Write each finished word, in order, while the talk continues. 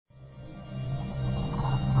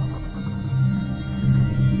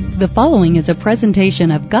The following is a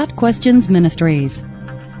presentation of Got Questions Ministries.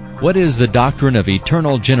 What is the doctrine of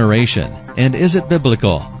eternal generation, and is it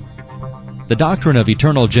biblical? The doctrine of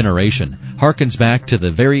eternal generation harkens back to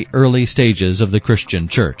the very early stages of the Christian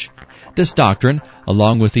church. This doctrine,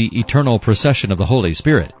 along with the eternal procession of the Holy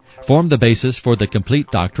Spirit, formed the basis for the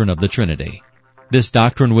complete doctrine of the Trinity. This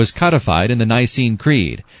doctrine was codified in the Nicene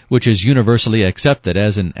Creed, which is universally accepted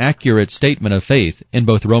as an accurate statement of faith in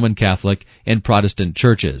both Roman Catholic and Protestant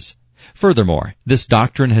churches. Furthermore, this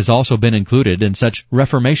doctrine has also been included in such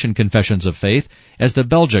Reformation confessions of faith as the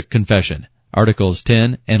Belgic Confession, Articles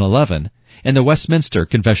 10 and 11, and the Westminster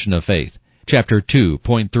Confession of Faith, Chapter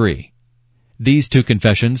 2.3. These two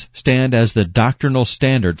confessions stand as the doctrinal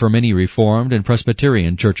standard for many Reformed and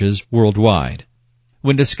Presbyterian churches worldwide.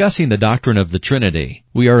 When discussing the doctrine of the Trinity,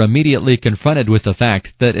 we are immediately confronted with the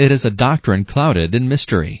fact that it is a doctrine clouded in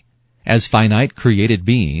mystery. As finite created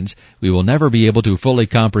beings, we will never be able to fully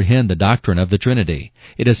comprehend the doctrine of the Trinity.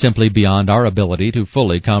 It is simply beyond our ability to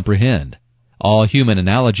fully comprehend. All human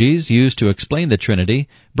analogies used to explain the Trinity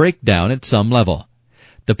break down at some level.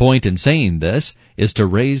 The point in saying this is to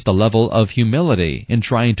raise the level of humility in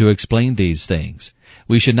trying to explain these things.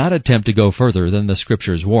 We should not attempt to go further than the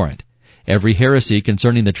Scriptures warrant. Every heresy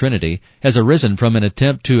concerning the Trinity has arisen from an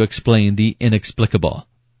attempt to explain the inexplicable.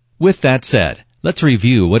 With that said, let's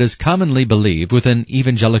review what is commonly believed within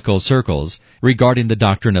evangelical circles regarding the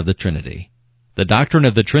doctrine of the Trinity. The doctrine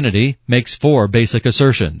of the Trinity makes four basic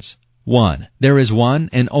assertions. 1. There is one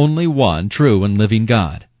and only one true and living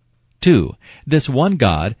God. 2. This one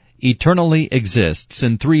God eternally exists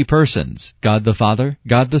in three persons, God the Father,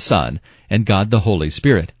 God the Son, and God the Holy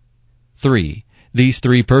Spirit. 3. These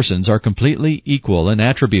three persons are completely equal in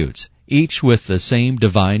attributes, each with the same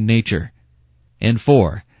divine nature. And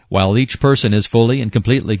 4. While each person is fully and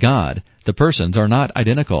completely God, the persons are not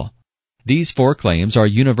identical. These four claims are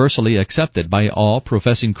universally accepted by all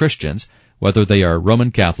professing Christians, whether they are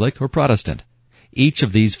Roman Catholic or Protestant. Each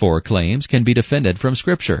of these four claims can be defended from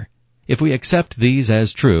Scripture. If we accept these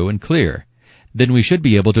as true and clear, then we should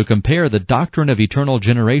be able to compare the doctrine of eternal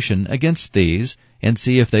generation against these and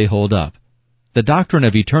see if they hold up. The doctrine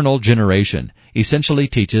of eternal generation essentially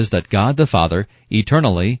teaches that God the Father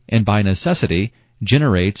eternally and by necessity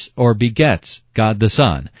generates or begets God the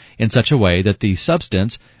Son in such a way that the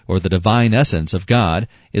substance or the divine essence of God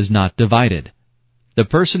is not divided. The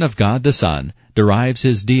person of God the Son derives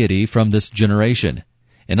his deity from this generation.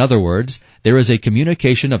 In other words, there is a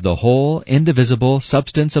communication of the whole indivisible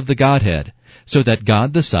substance of the Godhead, so that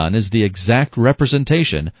God the Son is the exact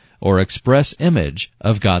representation or express image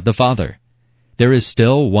of God the Father. There is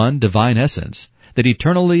still one divine essence that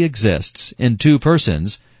eternally exists in two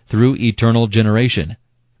persons through eternal generation.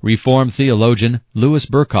 Reformed theologian Louis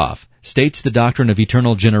Berkhoff states the doctrine of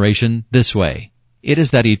eternal generation this way. It is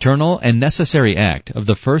that eternal and necessary act of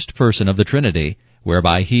the first person of the Trinity,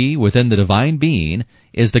 whereby he, within the divine being,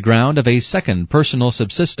 is the ground of a second personal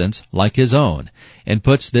subsistence like his own, and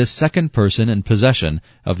puts this second person in possession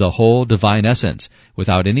of the whole divine essence,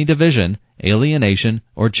 without any division, alienation,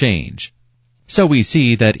 or change. So we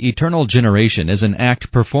see that eternal generation is an act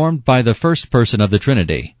performed by the first person of the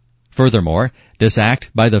Trinity. Furthermore, this act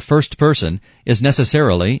by the first person is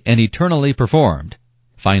necessarily and eternally performed.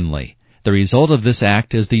 Finally, the result of this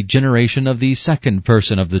act is the generation of the second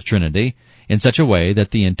person of the Trinity in such a way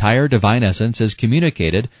that the entire divine essence is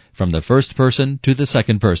communicated from the first person to the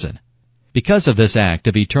second person. Because of this act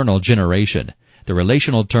of eternal generation, the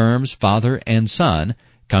relational terms Father and Son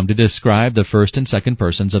come to describe the first and second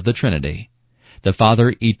persons of the Trinity. The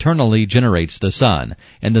Father eternally generates the Son,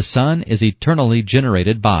 and the Son is eternally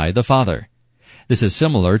generated by the Father. This is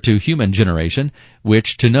similar to human generation,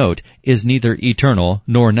 which, to note, is neither eternal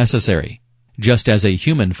nor necessary. Just as a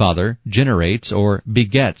human father generates or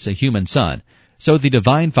begets a human son, so the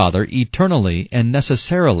Divine Father eternally and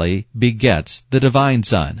necessarily begets the Divine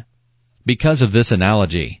Son. Because of this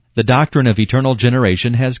analogy, the doctrine of eternal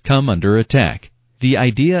generation has come under attack. The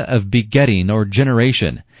idea of begetting or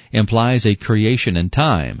generation implies a creation in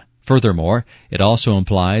time. Furthermore, it also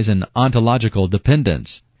implies an ontological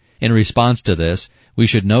dependence. In response to this, we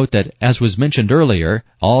should note that, as was mentioned earlier,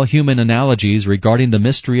 all human analogies regarding the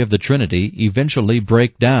mystery of the Trinity eventually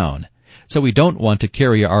break down, so we don't want to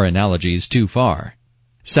carry our analogies too far.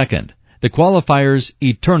 Second, the qualifiers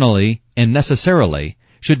eternally and necessarily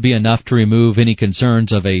should be enough to remove any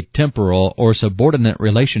concerns of a temporal or subordinate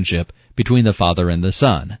relationship between the Father and the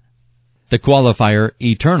Son. The qualifier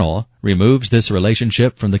eternal removes this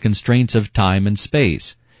relationship from the constraints of time and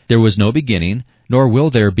space. There was no beginning, nor will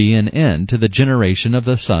there be an end to the generation of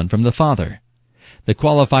the Son from the Father. The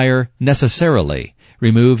qualifier necessarily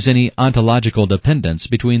removes any ontological dependence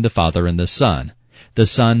between the Father and the Son. The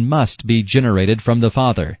Son must be generated from the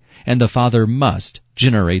Father, and the Father must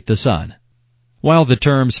generate the Son. While the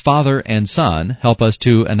terms Father and Son help us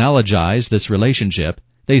to analogize this relationship,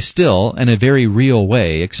 they still, in a very real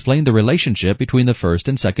way, explain the relationship between the first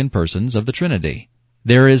and second persons of the Trinity.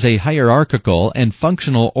 There is a hierarchical and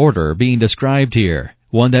functional order being described here,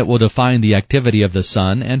 one that will define the activity of the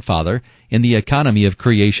Son and Father in the economy of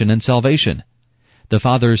creation and salvation. The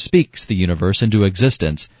Father speaks the universe into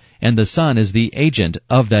existence, and the Son is the agent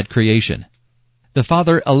of that creation. The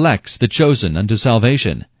Father elects the chosen unto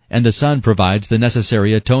salvation, and the Son provides the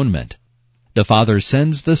necessary atonement. The Father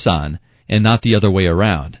sends the Son, and not the other way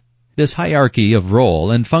around. This hierarchy of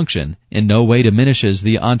role and function in no way diminishes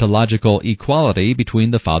the ontological equality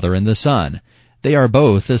between the Father and the Son. They are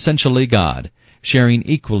both essentially God, sharing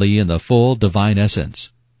equally in the full divine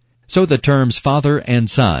essence. So the terms Father and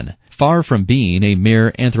Son, far from being a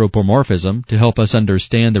mere anthropomorphism to help us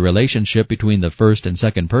understand the relationship between the first and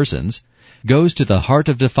second persons, goes to the heart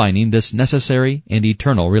of defining this necessary and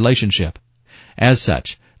eternal relationship. As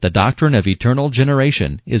such, the doctrine of eternal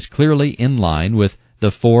generation is clearly in line with the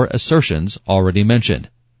four assertions already mentioned.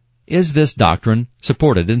 Is this doctrine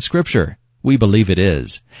supported in Scripture? We believe it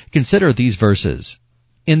is. Consider these verses.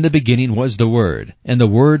 In the beginning was the Word, and the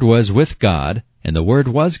Word was with God, and the Word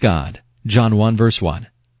was God. John 1 verse 1.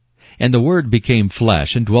 And the Word became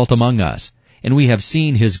flesh and dwelt among us, and we have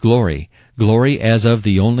seen His glory, glory as of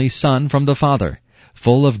the only Son from the Father,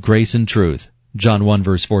 full of grace and truth. John 1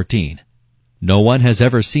 verse 14. No one has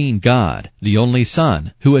ever seen God, the only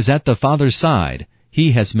Son, who is at the Father's side.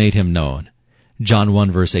 He has made Him known. John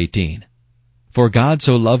 1 verse 18. For God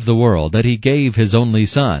so loved the world that He gave His only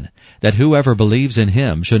Son, that whoever believes in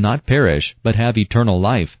Him should not perish, but have eternal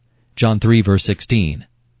life. John 3 verse 16.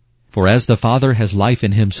 For as the Father has life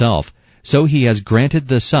in Himself, so He has granted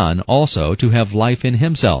the Son also to have life in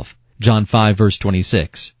Himself. John 5 verse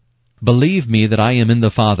 26. Believe me that I am in the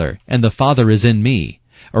Father, and the Father is in me,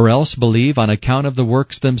 or else believe on account of the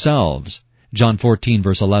works themselves. John 14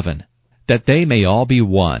 verse 11. That they may all be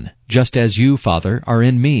one, just as you, Father, are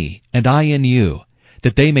in me, and I in you,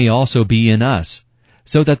 that they may also be in us,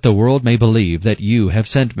 so that the world may believe that you have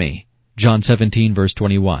sent me. John 17 verse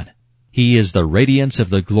 21. He is the radiance of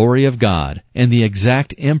the glory of God, and the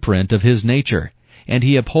exact imprint of His nature, and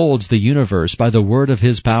He upholds the universe by the word of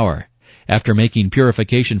His power. After making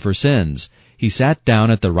purification for sins, He sat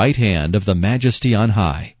down at the right hand of the Majesty on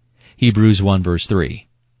high. Hebrews 1 verse 3.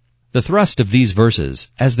 The thrust of these verses,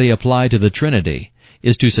 as they apply to the Trinity,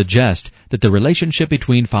 is to suggest that the relationship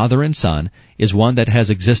between Father and Son is one that has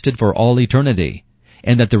existed for all eternity,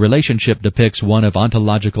 and that the relationship depicts one of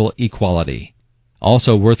ontological equality.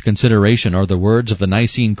 Also worth consideration are the words of the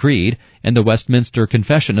Nicene Creed and the Westminster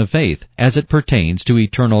Confession of Faith as it pertains to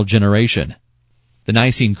eternal generation. The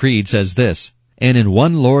Nicene Creed says this, And in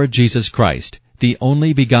one Lord Jesus Christ, the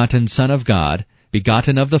only begotten Son of God,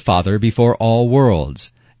 begotten of the Father before all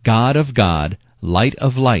worlds, God of God, light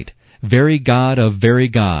of light, very God of very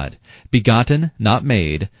God, begotten, not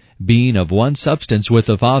made, being of one substance with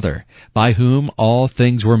the Father, by whom all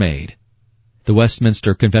things were made. The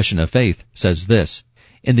Westminster Confession of Faith says this,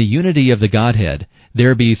 In the unity of the Godhead,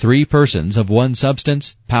 there be three persons of one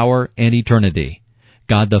substance, power, and eternity,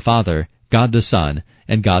 God the Father, God the Son,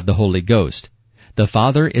 and God the Holy Ghost. The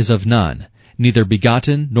Father is of none, neither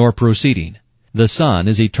begotten nor proceeding. The Son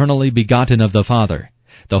is eternally begotten of the Father.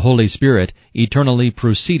 The Holy Spirit eternally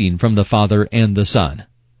proceeding from the Father and the Son.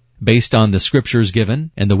 Based on the Scriptures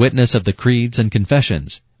given and the witness of the creeds and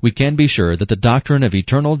confessions, we can be sure that the doctrine of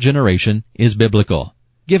eternal generation is biblical.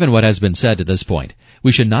 Given what has been said to this point,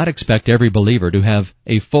 we should not expect every believer to have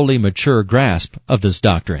a fully mature grasp of this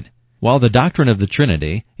doctrine. While the doctrine of the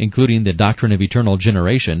Trinity, including the doctrine of eternal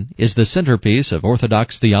generation, is the centerpiece of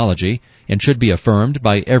Orthodox theology and should be affirmed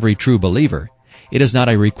by every true believer, it is not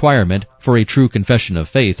a requirement for a true confession of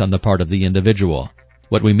faith on the part of the individual.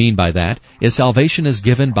 What we mean by that is salvation is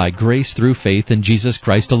given by grace through faith in Jesus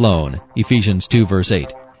Christ alone, Ephesians 2 verse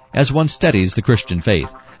 8. As one studies the Christian faith,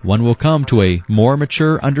 one will come to a more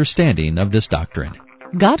mature understanding of this doctrine.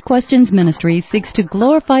 Got Questions Ministry seeks to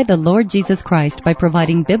glorify the Lord Jesus Christ by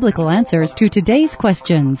providing biblical answers to today's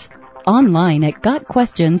questions. Online at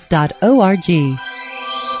gotquestions.org.